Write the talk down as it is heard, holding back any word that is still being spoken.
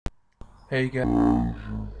Hey guys. I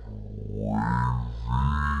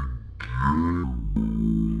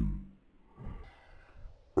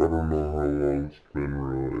don't know how long it's been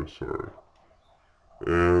really, sorry.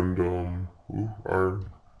 And I've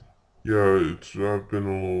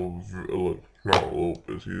been not a little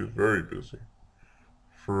busy, very busy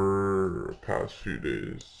for the past few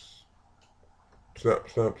days. Snap,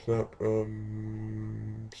 snap, snap.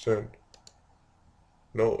 Send.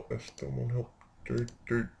 No, that's the one help. Dirt,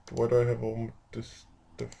 dirt. Why do I have all this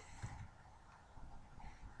stuff?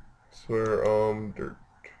 Swear, dirt.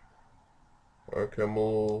 Okay, I'm a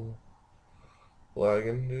little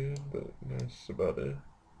lagging, dude, but that's about it.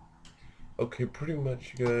 Okay, pretty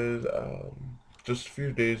much, you guys. Just a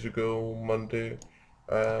few days ago, Monday,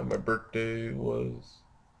 my birthday was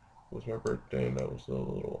my birthday, and I was a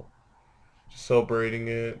little just celebrating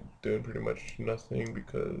it, doing pretty much nothing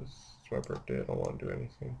because it's my birthday. I don't want to do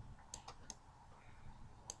anything.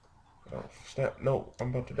 Oh snap! No, I'm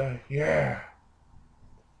about to die. Yeah.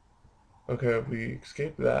 Okay, we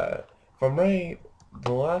escaped that. If I'm right,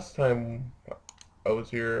 the last time I was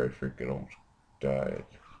here, I freaking almost died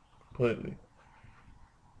completely.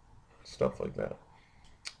 Stuff like that.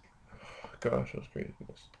 Gosh, that was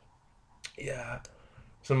craziness. Yeah.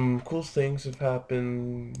 Some cool things have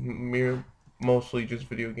happened, mostly just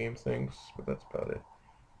video game things, but that's about it.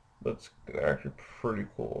 That's actually pretty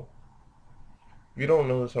cool. If you don't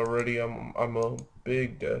know this already, I'm a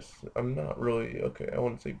I'm not really okay. I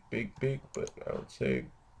wouldn't say big, but I would say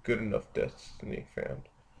good enough Destiny fan.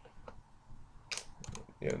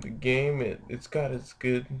 Yeah, the game it's got its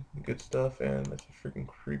good stuff, and it's a freaking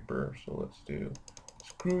creeper. So let's do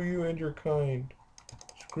screw you and your kind.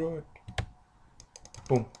 Screw it.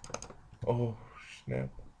 Boom. Oh snap.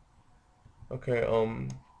 Okay.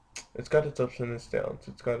 It's got its ups and its downs.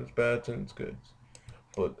 It's got its bads and its goods.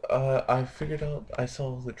 But I figured out. I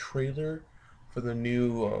saw the trailer for the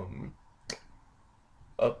new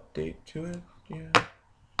update to it. Yeah,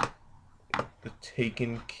 the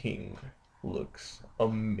Taken King looks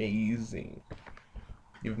amazing.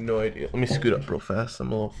 You have no idea. Let me scoot up real fast.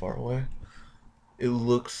 I'm a little far away. It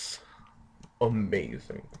looks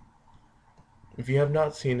amazing. If you have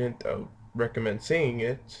not seen it, I would recommend seeing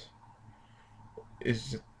it.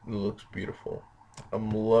 It looks beautiful. I'm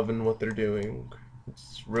loving what they're doing.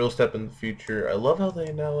 It's a real step in the future. I love how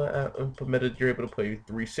they now implemented you're able to play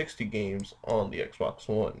 360 games on the Xbox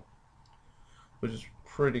One, which is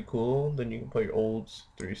pretty cool. Then you can play your old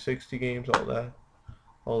 360 games, all that,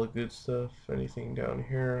 all the good stuff. Anything down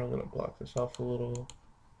here, I'm gonna block this off a little.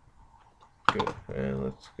 Good, and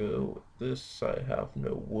let's go with this. I have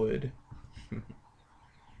no wood.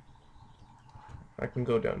 I can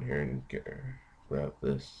go down here and grab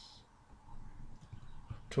this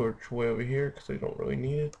torch way over here because I don't really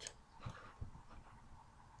need it.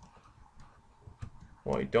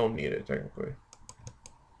 Well, I don't need it technically.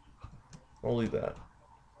 I'll leave that.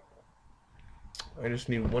 I just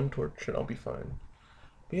need one torch and I'll be fine.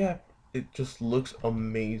 But yeah, it just looks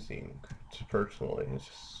amazing. Personally, it's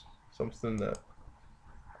just something that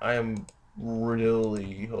I am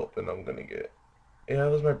really hoping I'm gonna get. Yeah,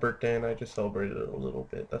 it was my birthday and I just celebrated it a little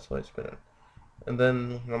bit. That's why it's been. And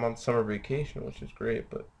then I'm on summer vacation, which is great,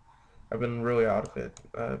 but I've been really out of it.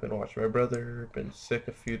 I've been watching my brother, been sick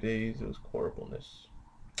a few days. It was horribleness.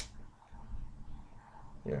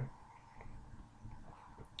 Yeah.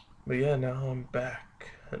 But yeah, now I'm back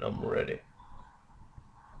and I'm ready.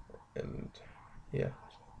 And yeah,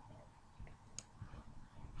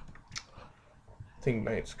 I think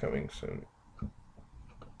night's coming soon.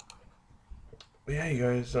 But yeah, you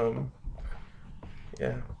guys,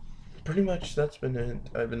 yeah, pretty much that's been it.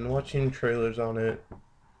 I've been watching trailers on it.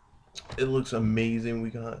 It looks amazing. We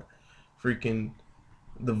got freaking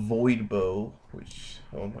the Void Bow, which,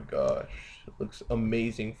 oh my gosh, it looks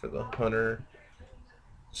amazing for the Hunter.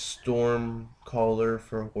 Storm Caller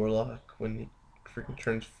for Warlock when he freaking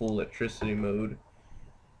turns full electricity mode.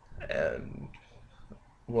 And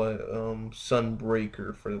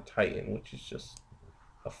Sunbreaker for the Titan, which is just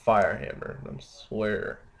a fire hammer. I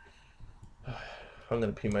swear, I'm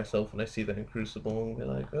gonna pee myself when I see that in Crucible and be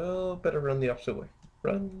like, oh, better run the opposite way.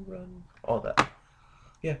 Run, run, all that.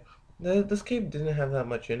 Yeah, this game didn't have that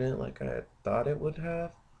much in it like I thought it would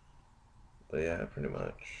have. But yeah, pretty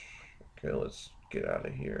much. Okay, let's get out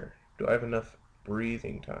of here. Do I have enough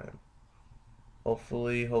breathing time?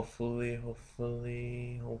 Hopefully, I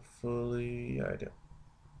do.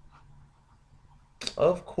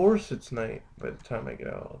 Of course it's night by the time I get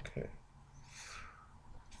out. Okay.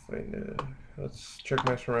 Let's check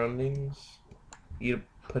my surroundings. Eat a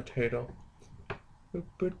potato. A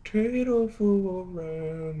potato flew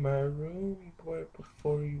around my room right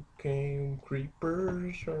before you came.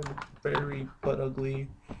 Creepers are very but ugly.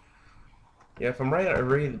 Yeah, if I'm right, I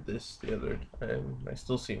rated this the other time. I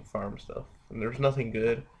still see farm stuff, and there's nothing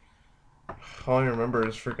good. All I remember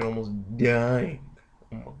is freaking almost dying.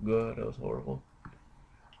 Oh my god, that was horrible.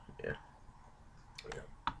 Yeah.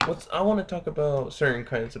 I want to talk about certain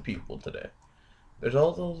kinds of people today. There's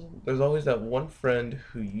always that one friend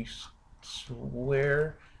who you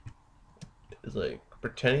swear is like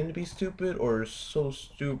pretending to be stupid or is so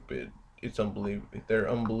stupid it's unbelievable. They're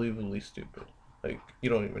unbelievably stupid. Like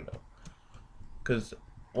you don't even know. Cause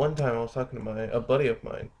one time I was talking to a buddy of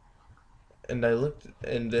mine, and I looked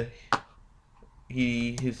and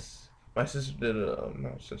his my sister did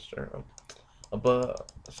not sister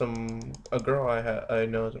but a girl I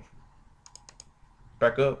know as a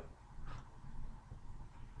back up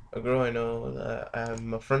a girl I know that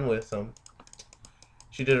I'm a friend with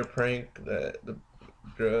she did a prank that the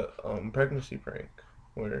pregnancy prank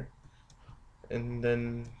where and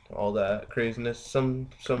then all that craziness some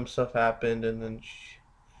stuff happened and then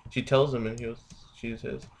she tells him and she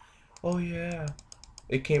says, oh yeah,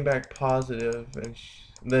 it came back positive and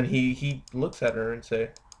then he looks at her and say,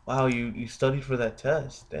 wow, you studied for that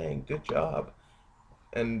test, dang, good job.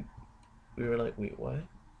 And we were like, wait, what?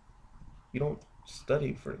 You don't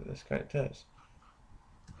study for this kind of test.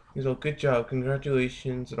 He's like, good job,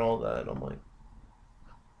 congratulations and all that. And I'm like,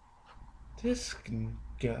 this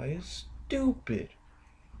guy is stupid.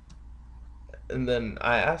 And then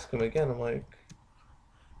I asked him again. I'm like,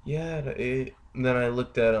 yeah. And then I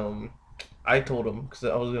looked at him. I told him because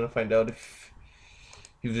I was gonna find out if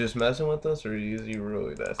he was just messing with us or is he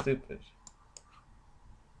really that stupid.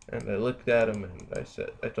 And I looked at him and I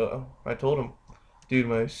told him,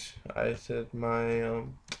 dude, I said my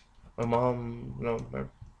mom, no,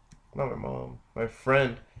 not my mom, my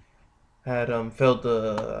friend had failed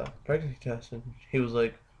the pregnancy test, and he was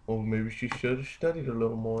like, well, maybe she should have studied a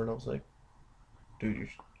little more. And I was like, dude,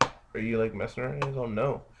 are you like messing around? He's all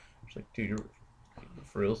no. I was like, dude, you're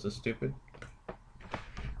for real this stupid.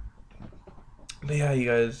 But yeah, you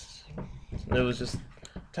guys, it was just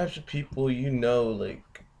types of people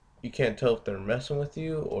like you can't tell if they're messing with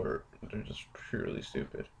you or they're just purely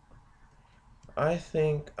stupid. I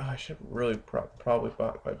think I should really probably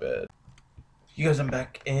bunk my bed. You guys, I'm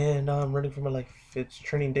back and I'm running for my life. It's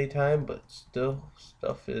training daytime, but still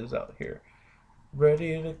stuff is out here.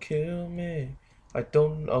 Ready to kill me. I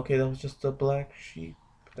don't. Okay, that was just a black sheep.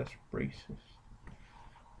 That's racist.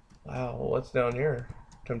 Wow, what's down here?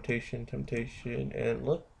 Temptation, temptation, and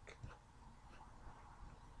look.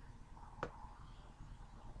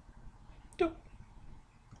 Doop.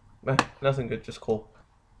 Nothing good, just coal.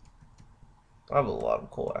 I have a lot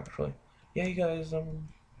of coal actually. Yeah, you guys.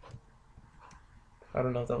 I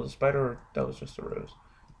don't know if that was a spider or that was just a rose.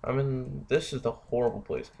 This is the horrible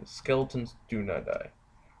place because skeletons do not die.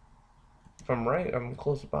 If I'm right, I'm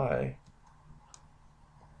close by.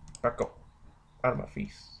 Back up. Out of my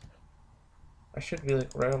face. I should be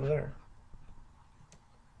like right over there.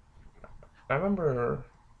 I remember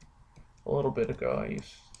a little bit ago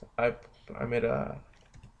I made a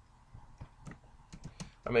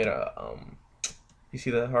you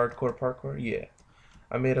see that hardcore parkour? Yeah.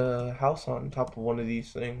 I made a house on top of one of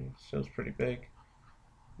these things. It was pretty big.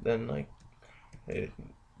 Then like it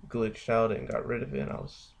glitched out and got rid of it and I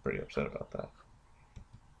was pretty upset about that.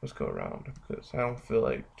 Let's go around because I don't feel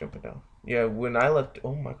like jumping down. Yeah, when I left,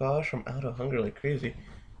 oh my gosh, I'm out of hunger like crazy.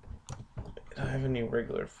 I don't have any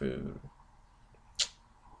regular food.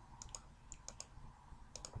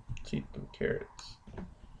 Let's eat them carrots.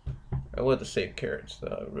 I want to save carrots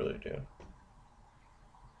though, I really do.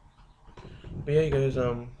 But yeah, you guys,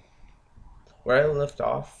 where I left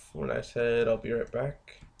off when I said I'll be right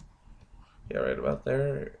back. Yeah, right about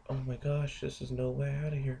there. Oh my gosh, this is no way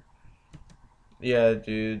out of here. Yeah,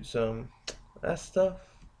 dudes, that stuff,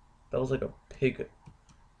 that was like a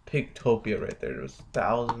pigtopia right there. There was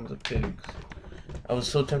thousands of pigs. I was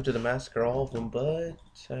so tempted to massacre all of them, but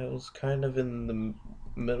I was kind of in the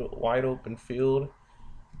middle, wide open field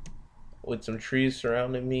with some trees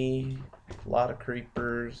surrounding me, a lot of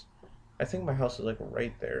creepers. I think my house is like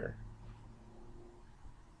right there.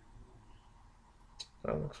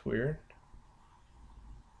 That looks weird.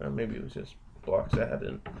 Maybe it was just blocks I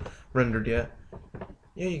hadn't rendered yet.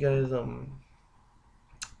 Yeah, you guys,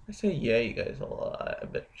 I say yeah, you guys a lot. I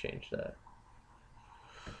better change that.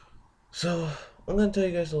 So, I'm gonna tell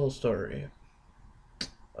you guys a little story.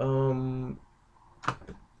 Um,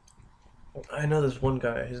 I know this one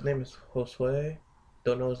guy. His name is Josue.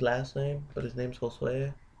 Don't know his last name, but his name's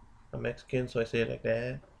Josue. I'm Mexican, so I say it like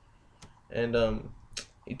that. And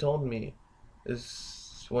he told me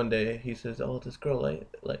this one day. He says, "Oh, this girl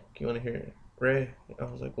like you want to hear Ray?" I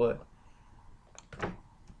was like, "What?"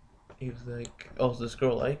 He was like, "Oh, this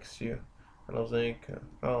girl likes you," and I was like,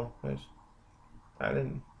 "Oh, I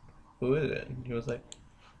didn't. Who is it?" And he was like,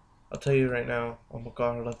 "I'll tell you right now." Oh my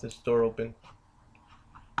God, I left this door open.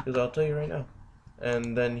 He goes, "I'll tell you right now."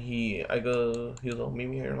 And then he was like, "Meet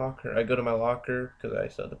me at your locker." I go to my locker because I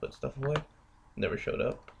still had to put stuff away. Never showed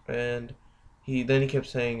up, and he kept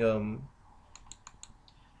saying,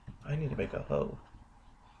 "I need to make a hoe."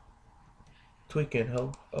 Tweaking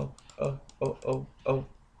hoe. Oh, oh, oh, oh, oh.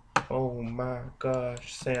 Oh my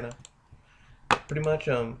gosh, Santa. Pretty much,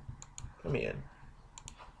 let me in.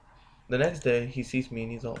 The next day, he sees me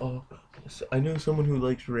and he's all, "Oh, I know someone who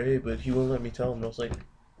likes Ray, but he won't let me tell him." And I was like,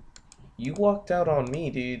 "You walked out on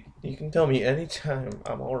me, dude. You can tell me anytime.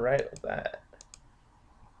 I'm alright with that."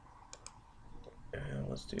 And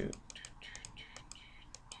let's do.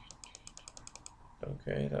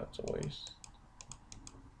 Okay, that's a waste.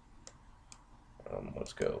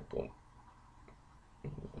 Let's go. Boom.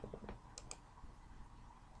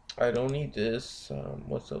 I don't need this.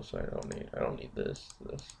 What's else I don't need? I don't need this.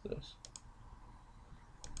 I'll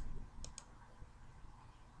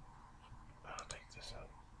take this out.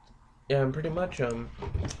 Yeah, and pretty much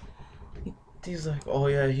he's like, "Oh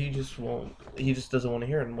yeah, he just doesn't want to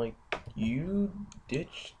hear it." I'm like, "You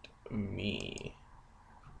ditched me.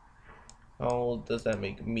 How does that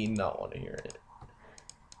make me not want to hear it?"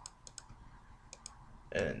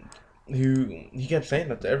 And he kept saying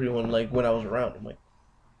that to everyone, like when I was around. I'm like,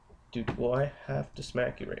 "Dude, do I have to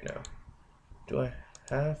smack you right now? Do I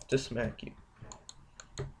have to smack you?"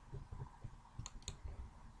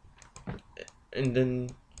 And then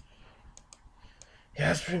yeah,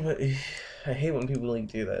 that's pretty much. I hate when people like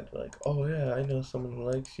do that. Like, "Oh yeah, I know someone who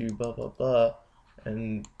likes you, blah blah blah,"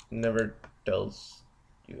 and never tells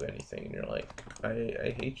you anything. And you're like,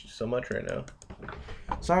 I hate you so much right now.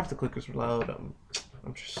 Sorry if the clickers were loud. I'm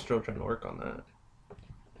just still trying to work on that.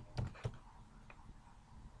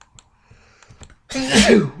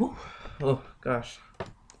 Oh gosh,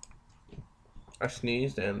 I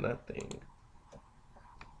sneezed and that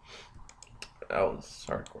was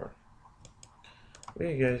hardcore. But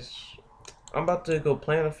yeah, guys, I'm about to go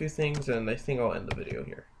plan a few things, and I think I'll end the video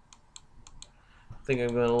here. I think I'm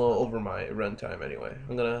going a little over my runtime anyway.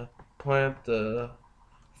 I'm gonna plant the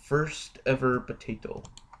first ever potato.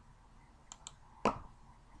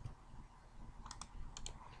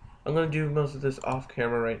 I'm gonna do most of this off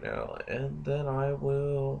camera right now, and then I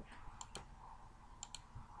will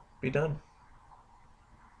be done.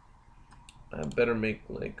 I better make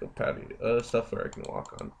like a patio, stuff where I can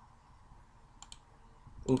walk on.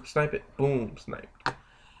 Ooh, snipe it! Boom, sniped.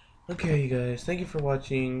 Okay, you guys, thank you for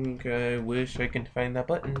watching. I wish I can find that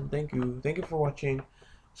button. Thank you for watching.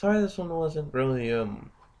 Sorry this one wasn't really I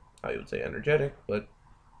would say energetic, but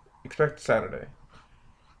expect Saturday.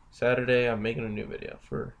 Saturday, I'm making a new video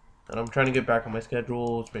and I'm trying to get back on my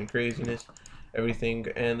schedule. It's been craziness, everything,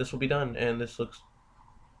 and this will be done. And this looks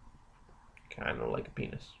kind of like a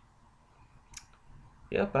penis.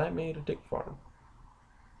 Yep, I made a dick farm.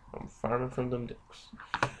 I'm farming from them dicks.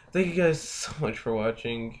 Thank you guys so much for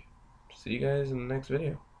watching. See you guys in the next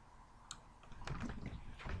video.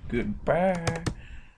 Goodbye.